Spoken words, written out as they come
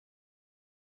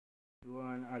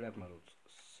Everyone, I love models.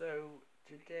 So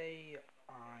today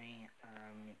I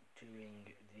am doing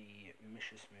the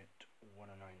Messerschmitt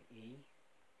 109E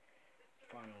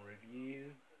final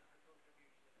review,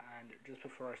 and just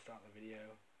before I start the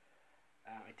video,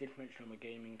 I did mention on my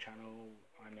gaming channel,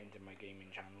 I'm ending my gaming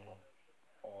channel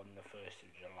on the 1st of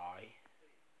July.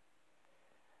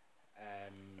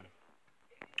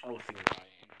 All things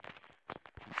right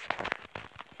anyway.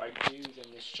 If I do, then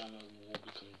this channel will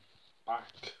become back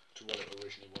to what it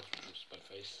originally was, which was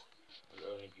Spudface.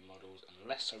 Will only be models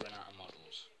unless I run out of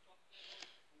models.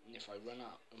 And if I run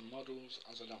out of models,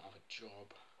 as I don't have a job,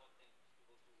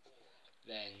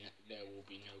 then there will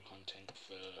be no content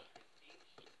for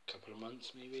a couple of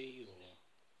months maybe, or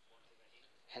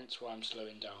hence why I'm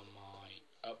slowing down my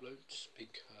uploads,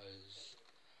 because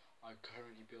I'm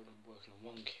currently working on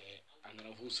one kit, and then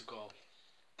I've also got,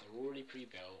 they're already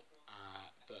pre-built,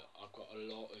 but I've got a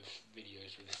lot of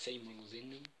videos with the same models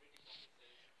in them,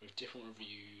 with different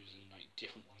reviews and like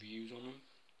different views on them.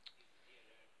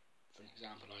 For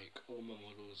example, like all my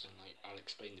models, and like I'll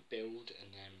explain the build,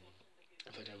 and then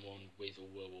if I done one with all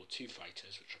World War II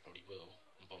fighters, which I probably will,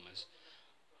 and bombers,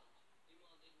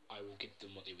 I will give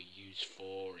them what they were used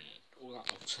for and all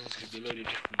that nonsense. There's going to be a load of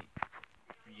different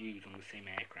views on the same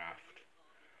aircraft.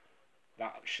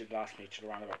 That should last me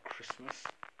till around about Christmas,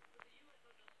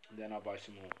 and then I'll buy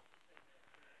some more.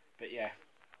 But yeah,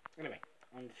 anyway,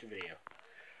 on to the video.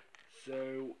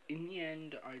 So in the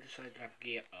end, I decided to have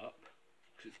gear up,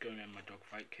 because it's going in my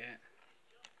dogfight kit.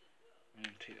 I'm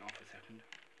going to take it off a second.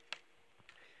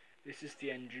 This is the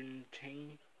engine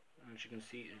thing, and as you can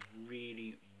see it's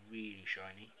really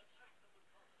shiny.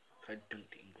 So I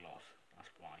dunked it in gloss,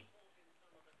 that's why.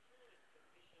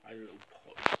 I had a little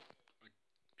pot,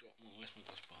 where's my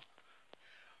gloss pot?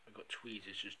 I got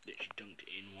tweezers, just literally dunked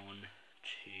it in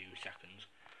 1-2 seconds,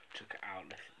 took it out,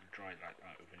 let it dry like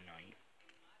that overnight.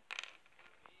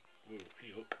 Whoa,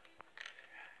 look.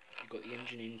 You've got the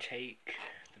engine intake,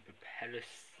 the propeller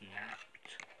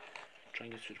snapped. Try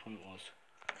and guess which one it was.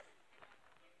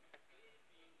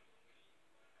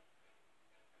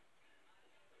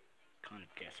 Kind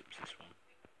of guess it was this one.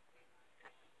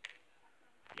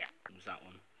 Yeah, it was that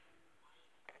one.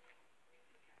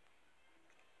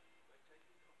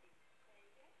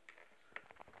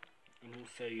 And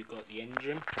also you've got the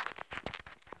engine.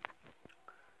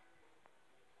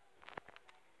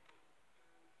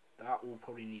 That will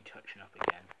probably need touching up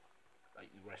again, like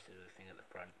the rest of the thing at the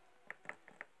front.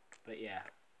 But yeah,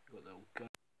 you've got the little gun.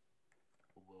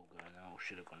 Will go in there, or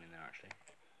should have gone in there actually.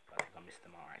 But I think I missed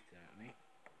them out accidentally.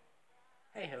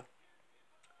 Hey ho.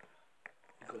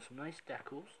 You've got some nice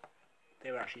decals. They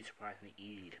were actually surprisingly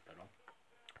easy to put on.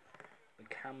 The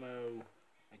camo,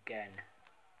 again,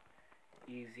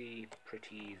 easy,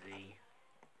 pretty easy.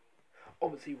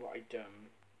 Obviously what I'd done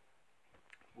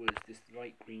was this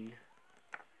light green.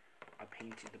 I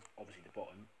painted obviously the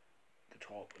bottom, the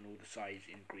top, and all the sides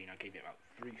in green. I gave it about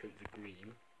 3 coats of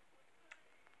green.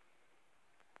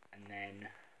 And then,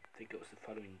 I think it was the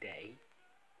following day,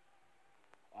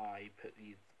 I put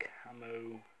these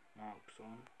camo marks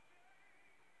on.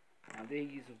 Now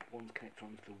these are the ones connected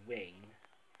onto the wing.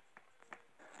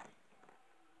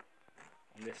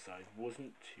 On this side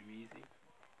wasn't too easy.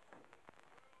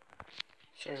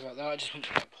 Sorry about that, I just went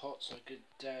to that pot so I could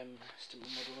stick the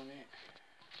model on it.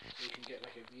 So you can get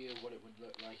like a view of what it would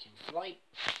look like in flight.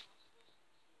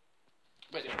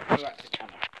 But anyway, go back to the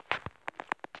camo.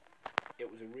 It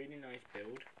was a really nice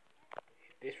build.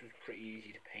 This was pretty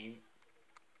easy to paint.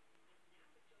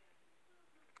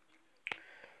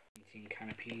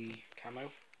 Canopy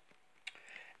camo.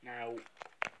 Now,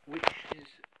 which is,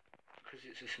 because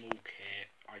it's a small kit,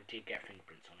 I did get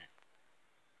fingerprints on it,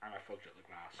 and I fogged up the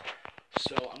glass.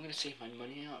 So I'm going to save my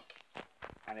money up,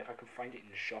 and if I can find it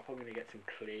in the shop, I'm going to get some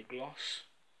clear gloss.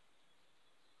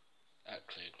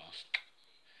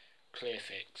 Clear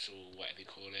fix, or whatever you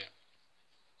call it.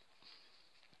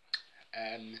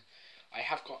 I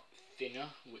have got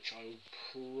thinner, which I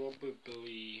will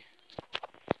probably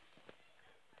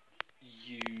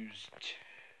use.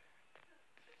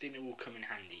 Thinner will come in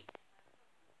handy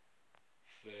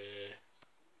for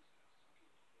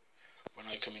when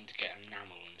I come in to get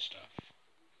enamel and stuff.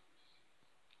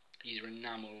 Either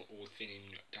enamel or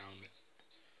thinning down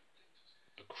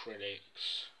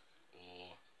acrylics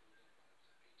or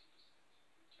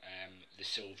the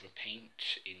silver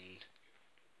paint in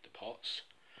the pots,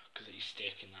 because you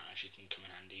stick and that actually can come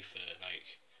in handy for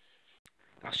like.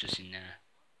 That's just in there.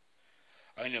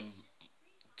 I'm gonna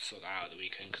sort that out at the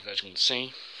weekend, because as you can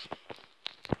see,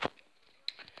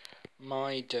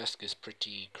 my desk is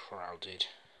pretty crowded.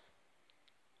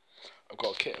 I've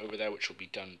got a kit over there which will be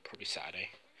done probably Saturday.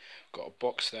 Got a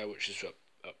box there which is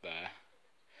up there.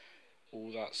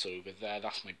 All that's over there.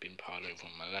 That's my bin pile over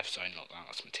on my left side. Not that.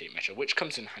 That's my tape measure, which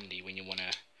comes in handy when you want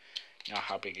to know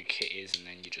how big a kit is, and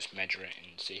then you just measure it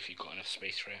and see if you've got enough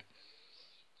space for it.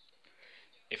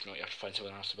 If not, you have to find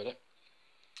someone else to build it.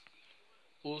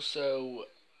 Also,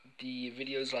 the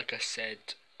videos, like I said,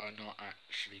 are not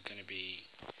actually going to be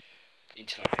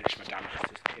until I finish my Damn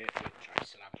Justice kit, which I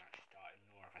still haven't actually started,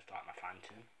 nor have I started my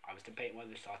Phantom. I was debating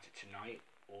whether to start it tonight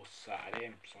or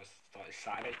Saturday, so I started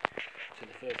Saturday. So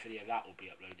the first video that will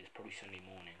be uploaded is probably Sunday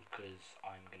morning, because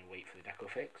I'm going to wait for the deco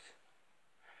fix.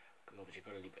 Because obviously I've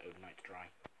got to leave it overnight to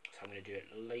dry. So I'm going to do it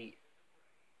late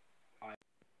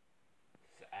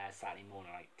Saturday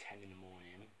morning, like 10 in the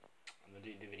morning. I'm going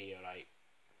to do the video like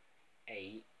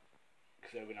 8,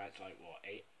 because overnight's like what,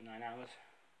 8-9 hours.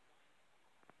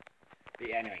 But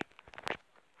yeah, anyway,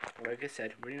 like I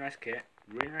said, really nice kit,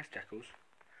 really nice decals,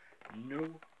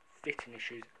 no fitting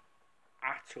issues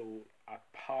at all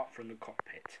apart from the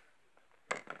cockpit,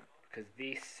 because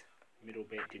this middle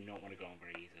bit did not want to go on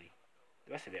very easily.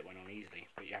 The rest of it went on easily,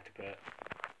 but you have to put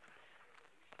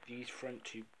these front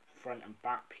and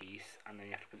back piece, and then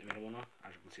you have to put the middle one on.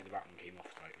 As you can see, the back one came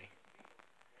off slightly.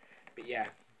 But yeah,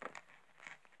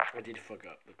 I did fug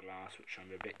up the glass, which I'm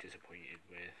a bit disappointed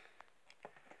with.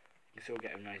 You can still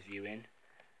get a nice view in.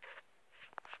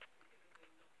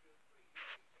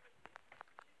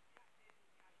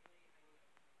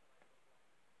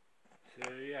 So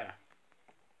yeah,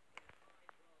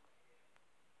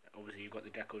 obviously you've got the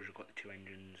decals, you've got the 2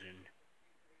 engines, and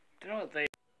don't know what they.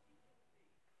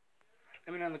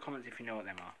 Let me know in the comments if you know what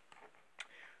them are.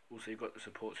 Also, you've got the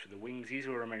supports for the wings. These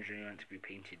were originally meant to be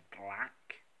painted black.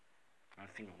 I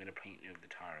think I'm going to paint over the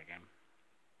tyre again.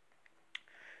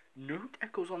 No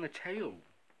decals on the tail,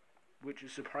 which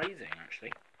is surprising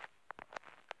actually.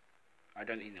 I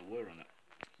don't think there were on it.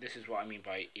 This is what I mean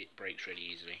by it breaks really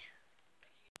easily.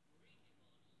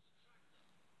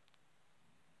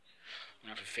 I'm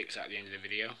going to have to fix that at the end of the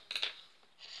video.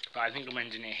 But I think I'm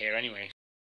ending it here anyway.